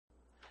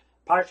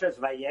Parshas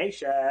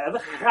Vayeshev,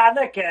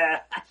 Chanukah.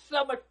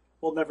 So much.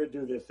 We'll never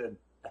do this in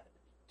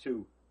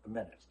 2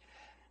 minutes.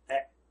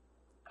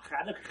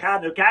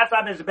 Chanukah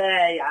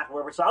Mizbeach,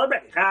 where we're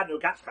celebrating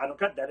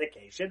Chanukah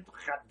dedication.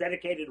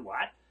 Dedicated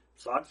what?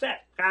 Song said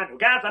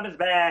Chanukah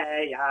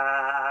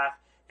Mizbeach,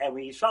 and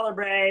we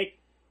celebrate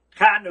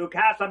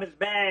Chanukah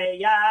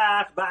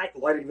Mizbeach by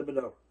lighting the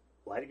menorah.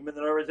 Lighting the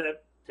menorah is a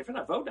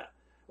different avoda.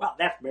 Well,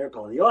 that's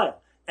miracle of the oil.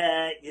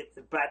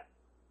 But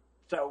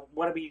so,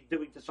 what are we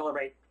doing to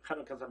celebrate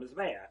Chanukah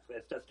Mizbeach?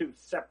 It's just 2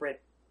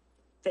 separate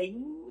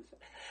things.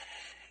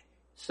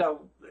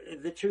 So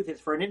the truth is,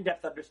 for an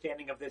in-depth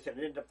understanding of this and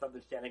an in-depth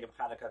understanding of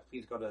Hanukkah,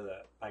 please go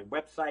to my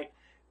website.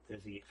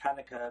 There's the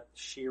Hanukkah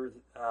shir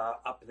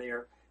up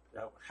there.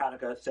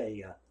 Hanukkah,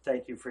 say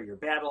thank you for your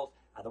battles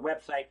on the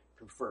website.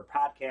 For a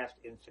podcast,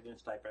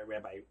 incidents type by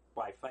Rabbi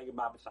Y.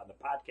 Feigenbaum is on the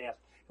podcast,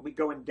 and we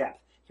go in depth.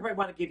 Here I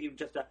want to give you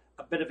just a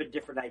bit of a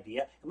different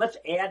idea, and let's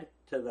add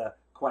to the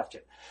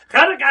question.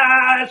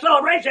 Hanukkah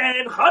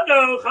celebration,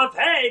 Chanukah,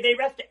 hey, they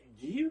rested.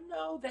 Do you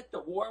know that the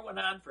war went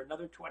on for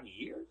another 20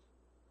 years?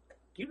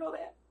 Do you know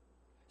that?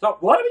 So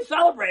what are we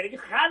celebrating?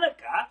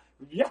 Hanukkah.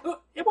 Yeah,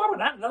 it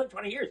went on another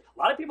 20 years. A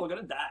lot of people are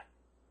going to die.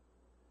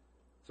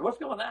 So what's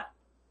going on?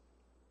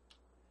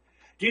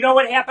 Do you know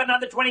what happened on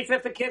the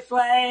 25th of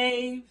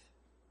Kislev?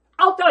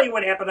 I'll tell you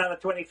what happened on the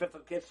 25th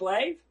of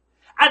Kislev.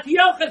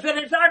 Antiochus and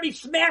his army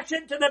smashed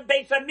into the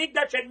base of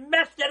Mikdash and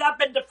messed it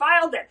up and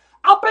defiled it.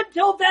 Up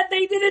until then,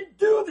 they didn't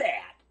do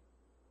that.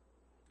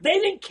 They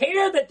didn't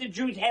care that the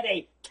Jews had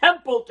a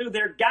temple to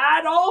their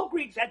God. All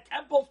Greeks had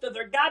temples to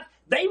their gods.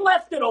 They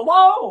left it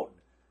alone.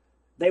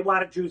 They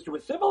wanted Jews to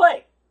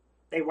assimilate.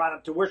 They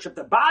wanted to worship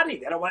the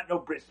body. They don't want no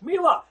bris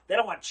milah. They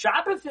don't want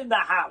Shabbos in the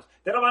house.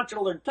 They don't want you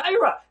to learn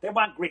Torah. They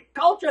want Greek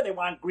culture. They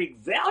want Greek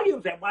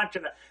values. They want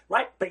you to,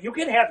 right? But you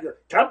can have your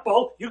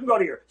temple. You can go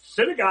to your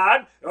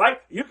synagogue,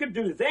 right? You can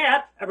do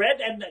that,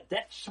 right? And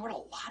that's what a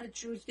lot of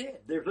Jews did.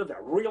 They're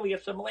really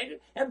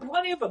assimilated. And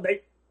plenty of them,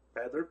 they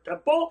had their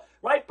temple,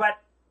 right? But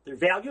their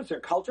values,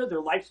 their culture,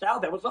 their lifestyle,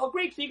 that was all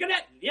Greek. So you can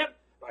have, yep,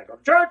 I go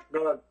to church,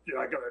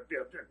 I go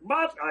to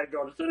mosque, I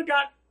go to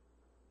synagogue.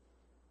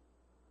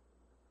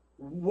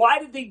 Why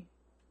did the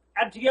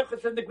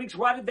Antiochus and the Greeks,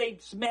 why did they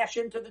smash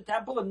into the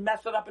temple and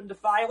mess it up and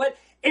defile it?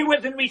 It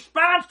was in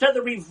response to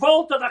the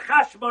revolt of the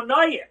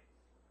Hashmonaim.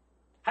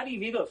 How do you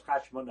view those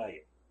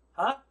Hashmonaim?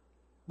 Huh?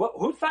 Well,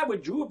 whose side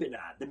would you have been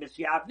on? The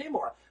Misyavnim,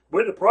 or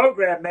we're the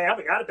program, man,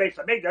 we got to pay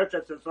some Mikdash,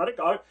 just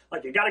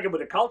like you got to get with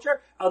the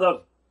culture? Are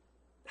those,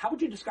 how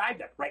would you describe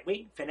them? Right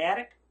wing,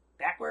 fanatic,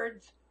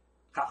 backwards,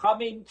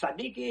 chachamim,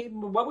 tzaddikim?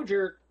 What would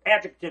your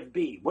adjective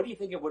be? What do you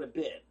think it would have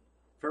been?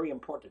 Very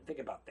important. Think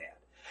about that.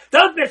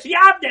 Those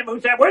Misyavnim who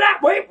said, we're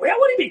not, wait, what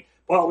do you mean?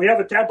 Well, we have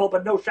a temple,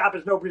 but no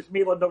Shabbos, no bris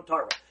milah, no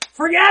Torah.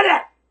 Forget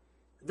it.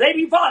 They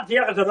be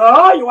volunteers and said,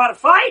 oh, you want to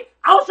fight?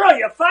 I'll show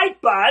you a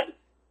fight, bud.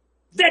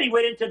 Then he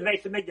went into the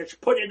base of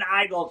Mikdash, put in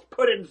idols,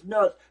 put in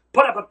znus,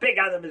 put up a pig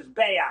on the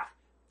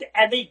Mizbeach.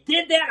 And they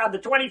did that on the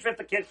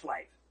 25th of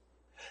Kislev.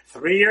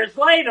 3 years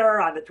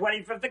later, on the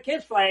 25th of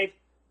Kislev,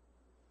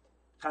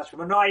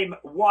 Hashmonaim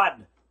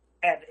won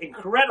an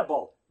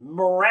incredible,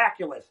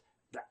 miraculous,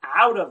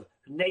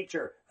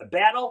 out-of-nature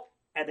battle,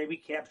 and they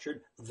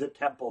recaptured the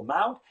Temple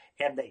Mount,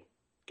 and they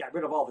got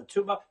rid of all the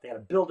tumah. They had to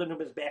build a new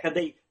Mizbeach, and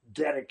they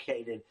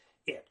dedicated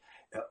it.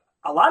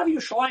 A lot of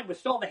Yerushalayim was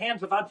still in the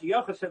hands of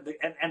Antiochus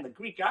and the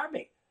Greek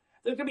army.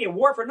 There's going to be a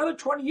war for another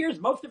 20 years.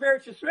 Most of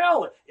Eretz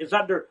Yisrael is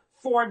under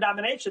foreign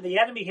domination. The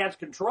enemy has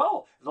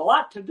control. There's a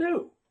lot to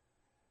do.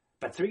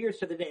 But 3 years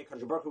to the day,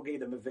 Kadosh Baruch Hu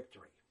gave them a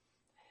victory.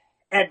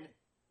 And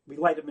we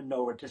light a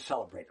menorah to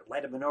celebrate it.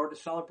 Light a menorah to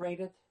celebrate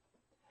it?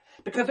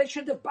 Because they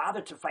shouldn't have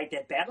bothered to fight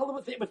that battle.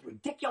 It was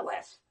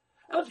ridiculous.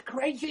 It was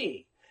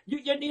crazy.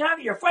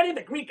 You're fighting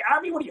the Greek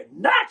army? What are you,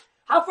 nuts?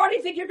 How far do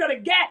you think you're going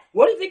to get?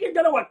 What do you think you're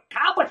going to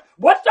accomplish?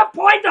 What's the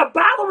point of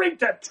bothering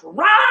to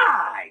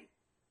try?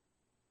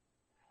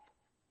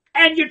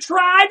 And you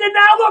tried, and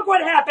now look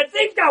what happened.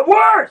 Things got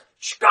worse.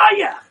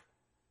 Shkoyach.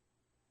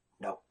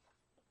 No.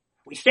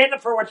 We stand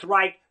up for what's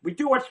right. We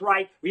do what's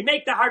right. We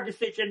make the hard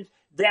decisions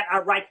that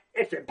are right.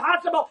 It's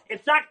impossible.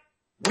 It's not.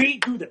 We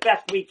do the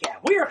best we can.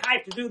 We are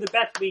hyped to do the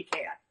best we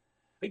can.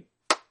 We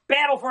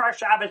battle for our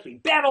Shabbos. We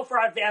battle for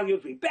our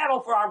values. We battle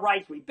for our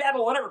rights. We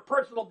battle whatever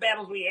personal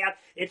battles we have.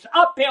 It's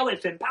uphill.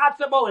 It's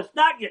impossible. It's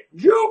not.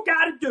 You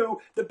got to do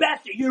the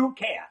best that you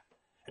can.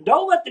 And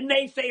don't let the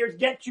naysayers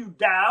get you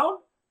down.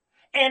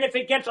 And if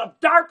it gets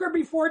darker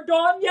before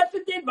dawn, yes,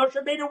 it did. Moshe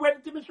Rabbeinu went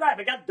into Mitzrayim.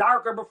 It got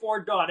darker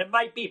before dawn. It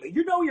might be. But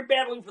you know you're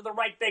battling for the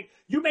right thing.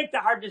 You make the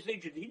hard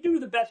decisions. You do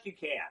the best you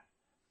can.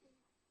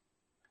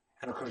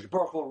 And of course,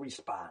 Baruch will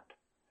respond.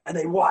 And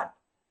they won.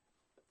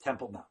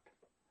 Temple Mount.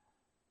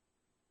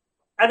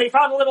 And they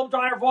found a little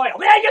jar of oil.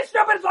 Man, you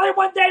stupid, it's only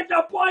 1 day, it's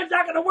no point, it's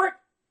not going to work.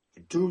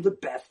 You do the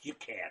best you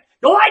can.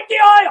 You light the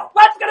oil.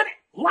 What's going to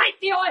be? Light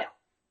the oil.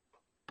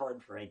 Burn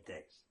for 8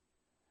 days.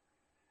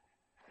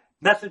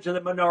 Message of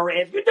the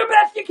menorah is, you do the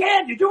best you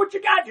can. You do what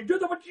you got. You do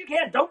what you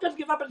can. Don't just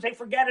give up and say,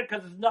 forget it,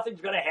 because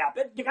nothing's going to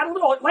happen. You got a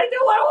little, light the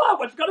oil out.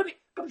 What's going to be?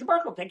 Comes to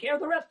Baruch, take care of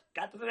the rest.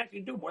 God doesn't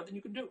actually do more than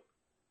you can do.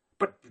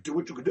 but do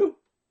what you can do.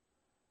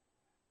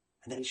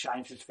 And then he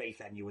shines his face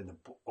on you and the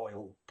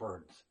oil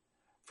burns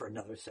for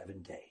another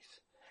 7 days.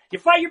 You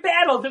fight your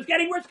battles. It's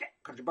getting worse.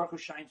 Because Baruch Hu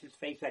shines his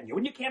face on you.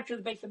 When you capture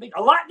the base of me,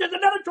 there's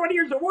another 20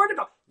 years of war to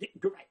go.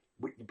 You're right.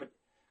 But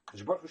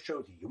because Baruch Hu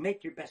shows you, you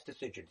make your best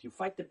decisions. You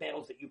fight the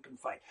battles that you can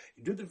fight.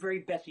 You do the very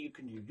best that you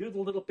can. You do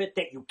the little bit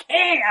that you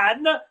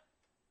can. And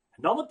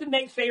don't let the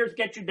naysayers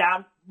get you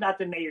down. Not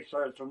the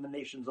naysayers from the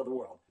nations of the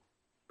world.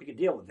 We can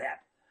deal with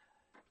that.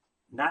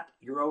 Not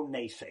your own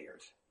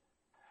naysayers.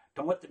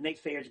 Don't let the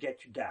naysayers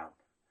get you down.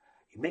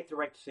 You make the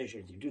right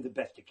decisions. You do the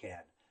best you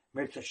can.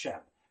 Mirz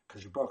Hashem.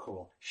 Because Baruch Hu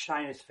will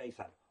shine his face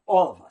on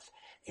all of us.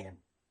 And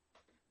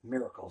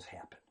miracles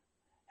happen.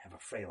 Have a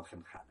freilich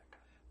and Chanukah.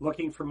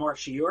 Looking for more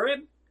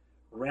shiurim?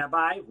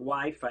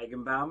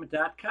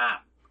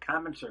 RabbiYFeigenbaum.com.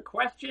 Comments or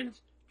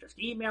questions? Just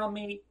email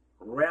me,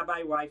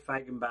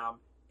 RabbiYFeigenbaum@gmail.com.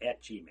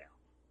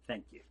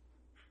 Thank you.